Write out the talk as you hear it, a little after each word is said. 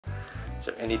Is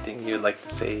there anything you'd like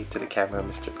to say to the camera,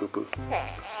 Mr. Poo Poo?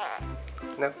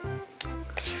 No?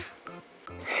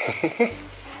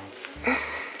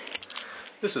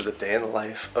 This is a day in the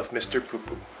life of Mr. Poo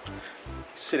Poo.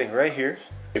 He's sitting right here.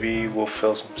 Maybe we'll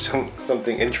film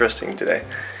something interesting today.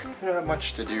 I don't have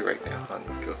much to do right now on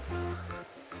Niko.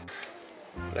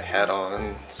 Put a hat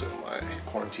on so my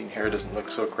quarantine hair doesn't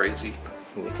look so crazy.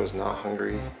 Niko's not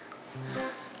hungry.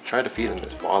 Tried to feed him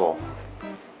this bottle,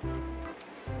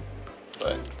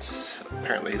 but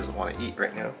apparently he doesn't want to eat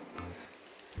right now.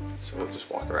 So we'll just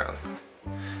walk around.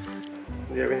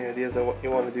 Do you have any ideas on what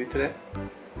you want to do today?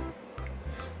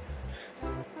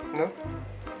 No?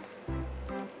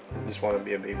 You just want to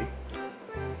be a baby?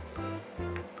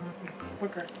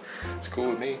 Okay. It's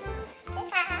cool with me.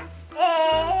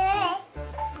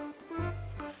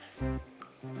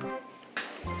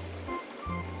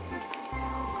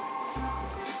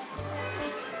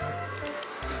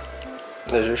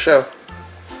 There's your show.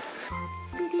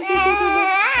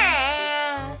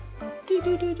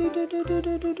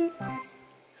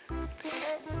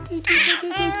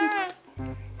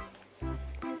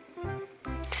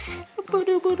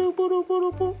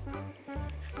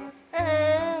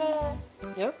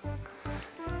 Yep.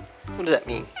 What does that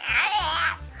mean?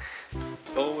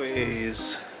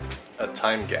 Always a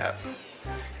time gap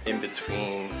in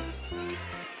between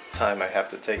time I have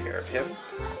to take care of him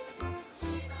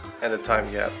and the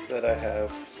time gap that I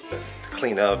have to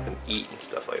clean up and eat and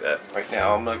stuff like that. Right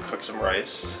now I'm gonna cook some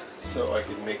rice so I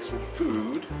can make some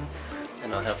food,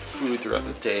 and I'll have food throughout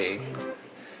the day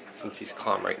since he's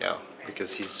calm right now,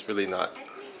 because he's really not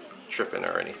tripping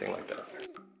or anything like that.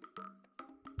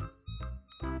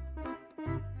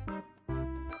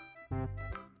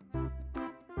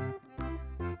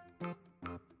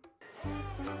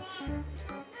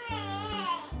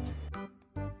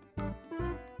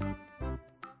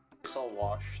 It's all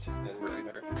washed and really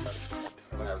never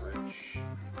average.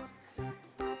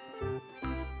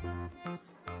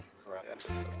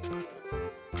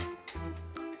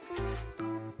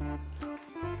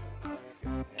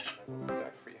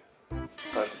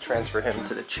 So I have to transfer him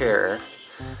to the chair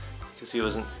because he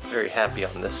wasn't very happy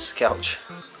on this couch.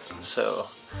 So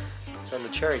he's on the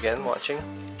chair again watching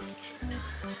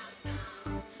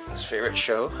his favorite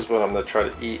show. This is what I'm going to try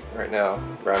to eat right now,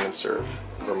 ramen serve,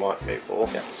 Vermont maple.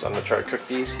 Yeah, so I'm going to try to cook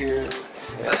these here.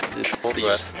 Yeah, these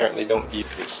apparently don't eat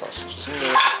these sausages in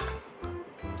there.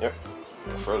 Yep,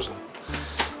 they're frozen.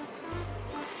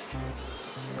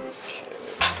 Okay.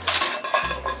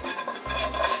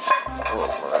 Roll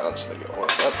them around so they get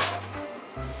warmed up.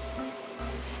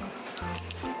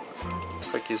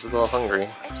 Looks like he's a little hungry,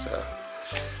 so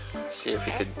let's see if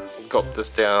he could gulp this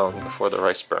down before the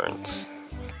rice burns.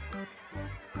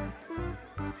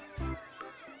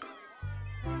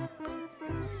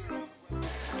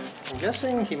 I'm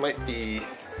guessing he might be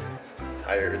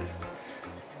tired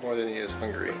more than he is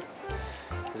hungry,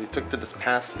 because he took to this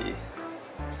passy,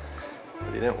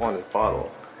 but he didn't want his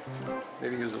bottle.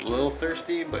 Maybe he was a little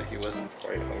thirsty, but he wasn't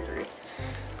quite hungry.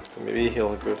 So maybe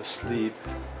he'll go to sleep.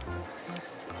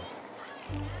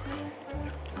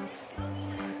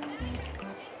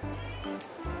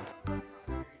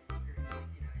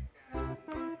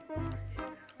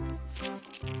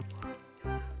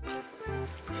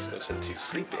 So since he's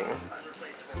sleeping,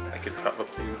 I could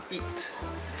probably eat.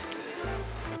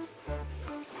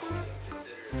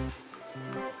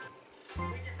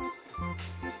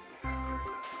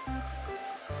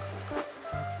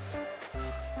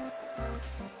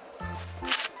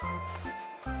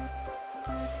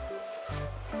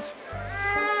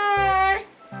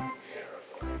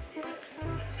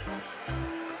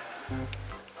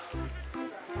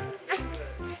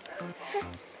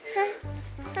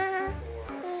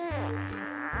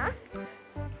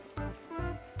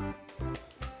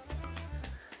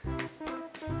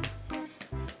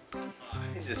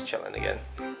 He's just chilling again.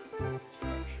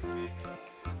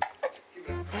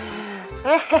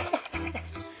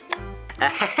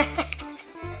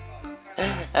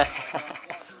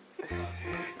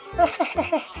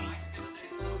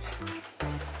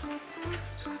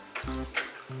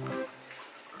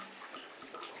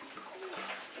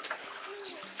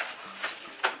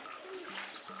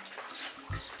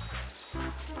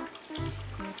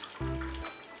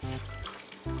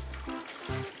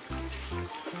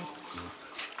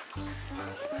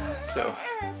 So,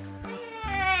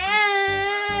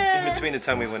 in between the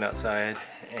time we went outside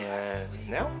and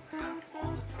now,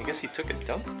 I guess he took a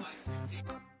dump.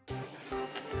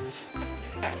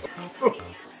 Oh,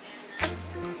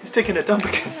 he's taking a dump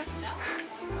again.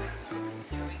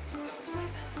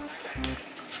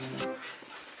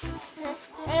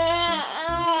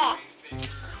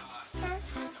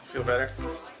 Feel better?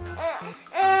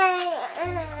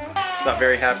 He's not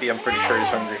very happy. I'm pretty sure he's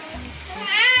hungry.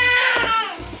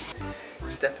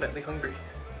 He's definitely hungry.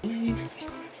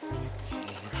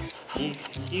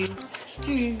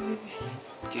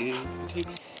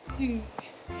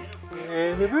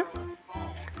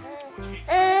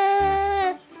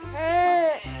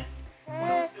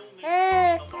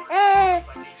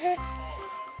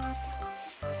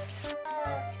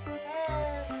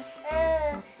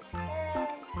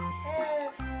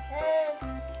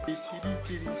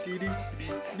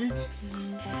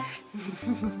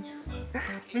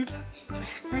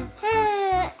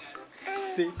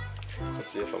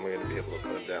 Let's see if I'm going to be able to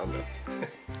put him down though.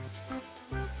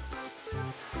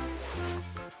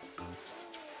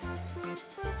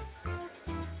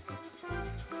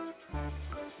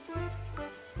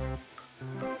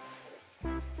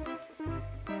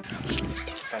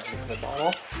 Finally put the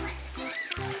bottle.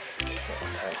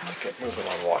 Time to get moving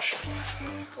on washing.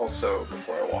 Also,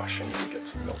 before I wash, I need to get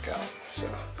some milk out. So,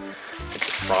 get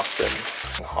the frosting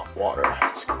and hot water.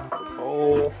 Just gonna put a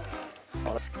bowl.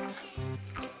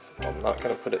 I'm not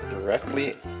gonna put it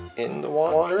directly in the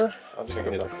water. I'm just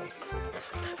gonna go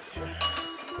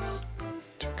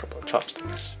do a couple of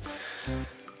chopsticks.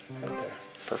 Right there.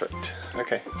 Perfect.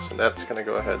 Okay, so that's gonna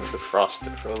go ahead and defrost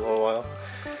it for a little while.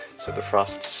 So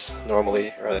defrosts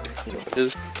normally rather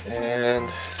and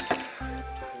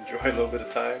enjoy a little bit of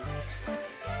time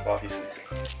while he's sleeping.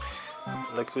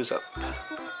 Look who's up.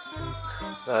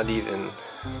 Not even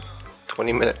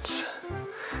 20 minutes.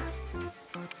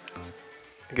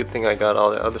 Good thing I got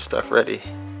all the other stuff ready.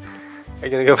 Are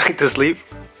you gonna go back to sleep?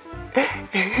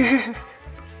 You're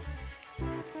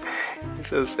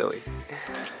so silly.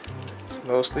 It's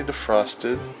mostly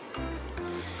defrosted.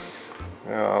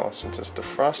 Now, since it's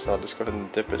defrosted, I'll just go ahead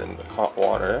and dip it in the hot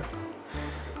water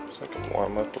so it can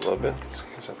warm up a little bit,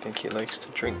 because I think he likes to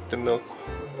drink the milk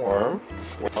warm.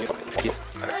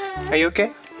 Are you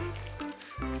okay?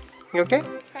 You okay?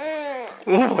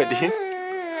 What?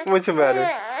 What's the matter?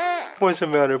 What's the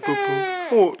matter, Poo Poo?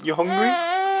 Oh, you hungry?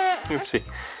 Let's see.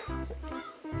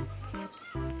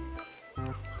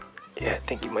 Yeah, I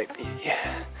think you might be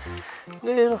a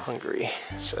little hungry.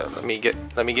 So let me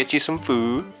get you some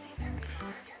food,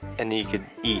 and then you can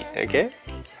eat. Okay?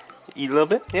 Eat a little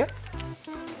bit, yeah.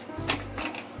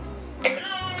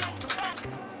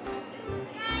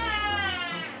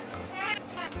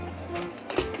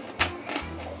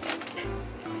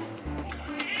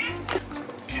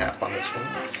 Cap on this one.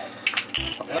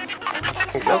 There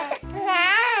we go.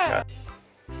 Yeah.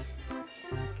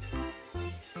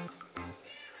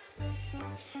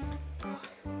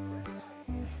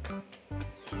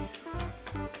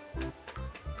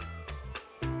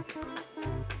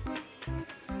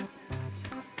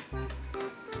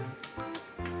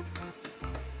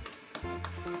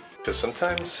 So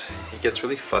sometimes he gets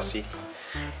really fussy.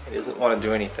 He doesn't want to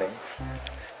do anything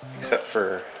except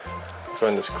for go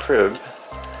in this crib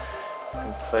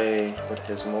and play with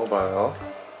his mobile.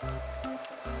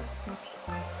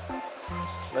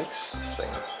 Likes this thing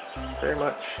very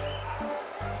much.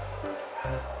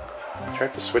 I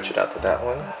tried to switch it out to that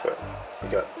one, but he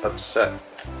got upset.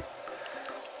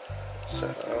 So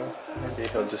maybe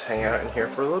he'll just hang out in here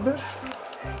for a little bit.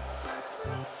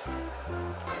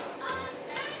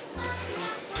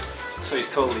 So he's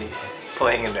totally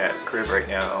playing in that crib right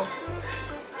now.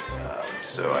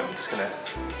 So I'm just gonna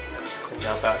clean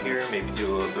up out here, maybe do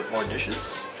a little bit more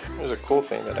dishes. There's a cool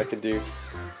thing that I could do.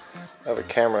 I have a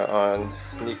camera on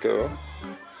Niko,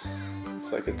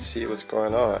 so I could see what's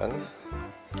going on.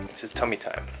 It's his tummy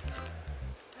time.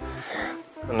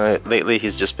 And lately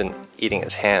he's just been eating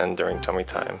his hand during tummy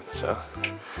time, so.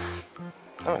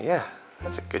 Oh yeah,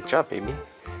 that's a good job, baby.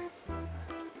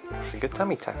 It's a good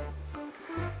tummy time.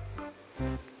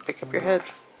 Pick up your head.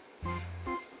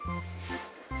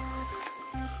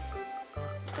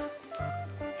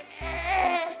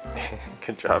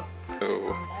 Good job.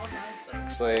 So,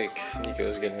 looks like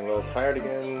Niko's getting a little tired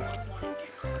again.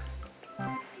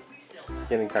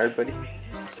 Getting tired, buddy?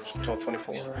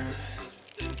 12:24.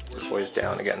 The boy's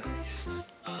down again.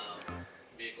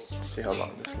 Let's see how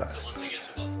long this lasts.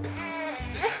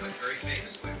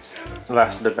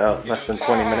 Lasted about less than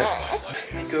 20 minutes.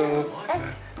 Niko,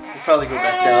 we'll probably go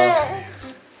back down.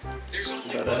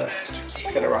 But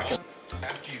it's gonna rock it.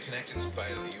 After you connect it by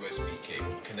the USB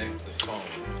cable, connect the phone,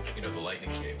 you know, the lightning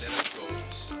cable. Then it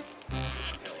goes.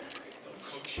 They'll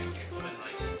coach you, implement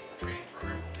right training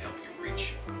program, help you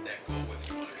reach that goal with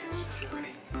your audience.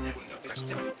 Security, networking,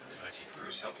 IT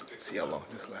crews help you get. See how long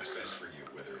this lasts. Best for you,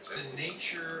 whether it's the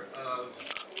nature of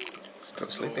Still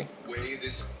sleeping. the way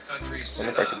this country's I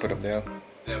wonder set if I can put him down.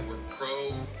 that we're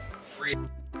pro-free.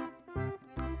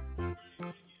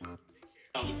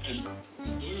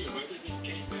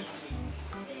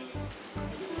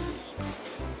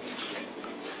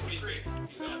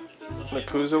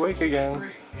 Niko's awake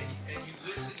again.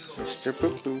 Mr. Poo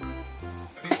Poo.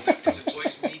 His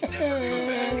employees need never come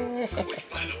back. Which,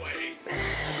 by the way,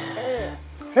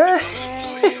 if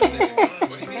I'm an employee,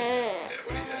 what do you mean? Yeah, what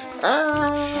do you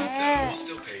No, we'll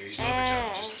still pay you. You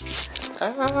still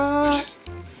have a job. Which is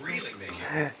really making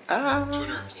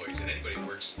Twitter employees and anybody who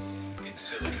works in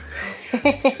Silicon Valley,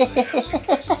 because the housing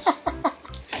prices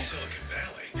in Silicon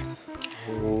Valley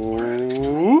are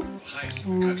the highest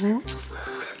in the country.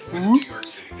 When in New York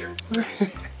City, they're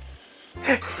crazy.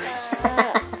 Crazy.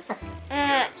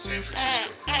 Yeah, San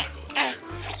Francisco Chronicle, if they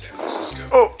were in San Francisco.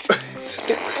 Oh!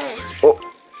 Oh.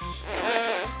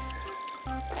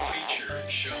 Feature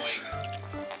showing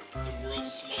the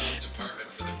world's smallest apartment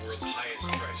for the world's highest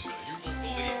price. You won't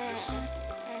believe this.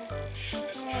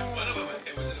 One of them,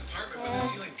 it was an apartment where the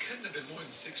ceiling couldn't have been more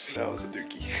than 6 feet. That was a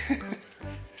dookie.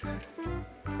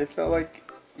 It felt like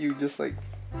you just like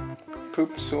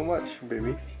pooped so much,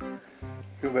 baby.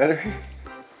 Feel better?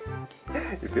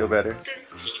 You feel better?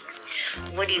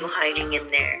 What are you hiding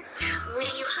in there? What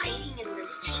are you hiding in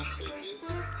those cheeks, baby?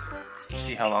 Let's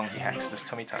see how long he hacks this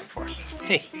tummy time for.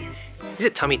 Hey, is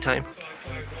it tummy time?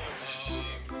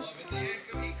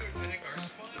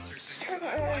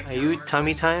 Are you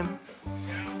tummy time?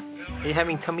 Are you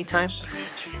having tummy time?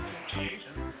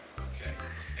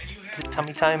 Is it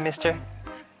tummy time, mister?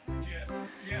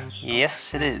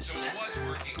 Yes, it is.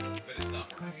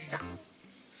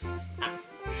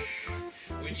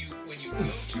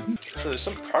 So there's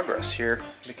some progress here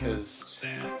because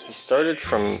he started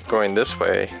from going this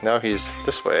way, now he's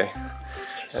this way,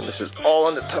 and this is all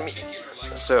on the tummy.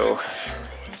 So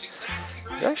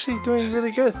he's actually doing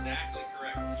really good.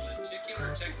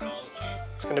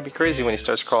 It's gonna be crazy when he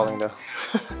starts crawling though.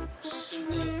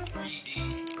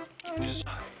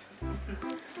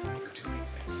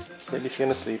 Maybe he's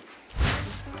gonna sleep.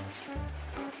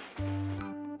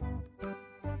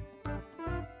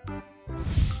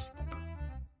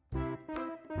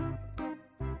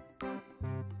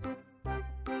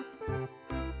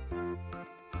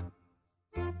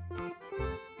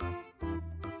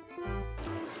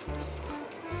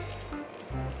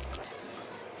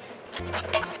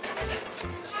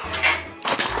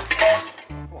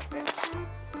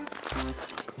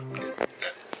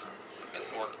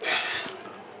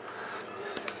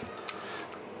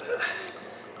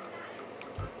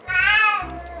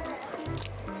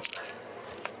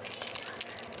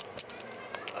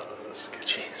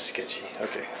 Sketchy.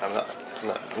 Okay, I'm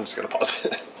just gonna pause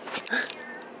it.